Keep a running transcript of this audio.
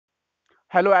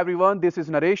Hello everyone, this is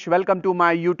Naresh. Welcome to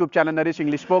my YouTube channel Naresh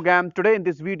English program. Today in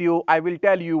this video, I will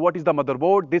tell you what is the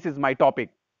motherboard. This is my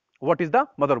topic. What is the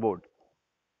motherboard?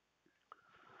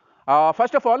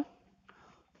 First of all,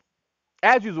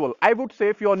 as usual, I would say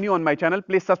if you are new on my channel,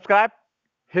 please subscribe,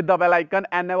 hit the bell icon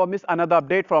and never miss another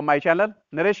update from my channel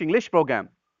Naresh English program.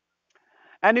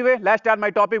 Anyway, let's start my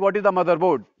topic. What is the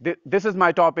motherboard? This is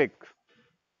my topic.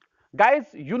 Guys,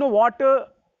 you know what?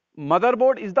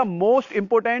 Motherboard is the most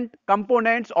important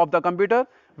components of the computer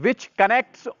which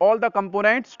connects all the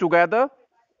components together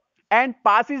and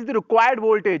passes the required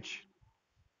voltage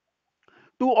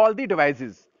to all the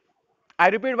devices. I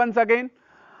repeat once again,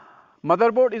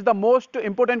 motherboard is the most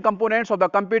important components of the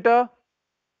computer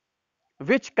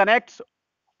which connects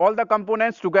all the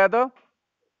components together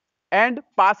and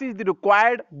passes the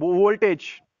required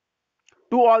voltage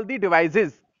to all the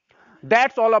devices.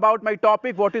 That's all about my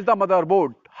topic. What is the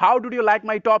motherboard? How did you like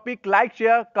my topic? Like,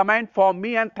 share, comment for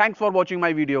me, and thanks for watching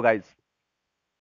my video, guys.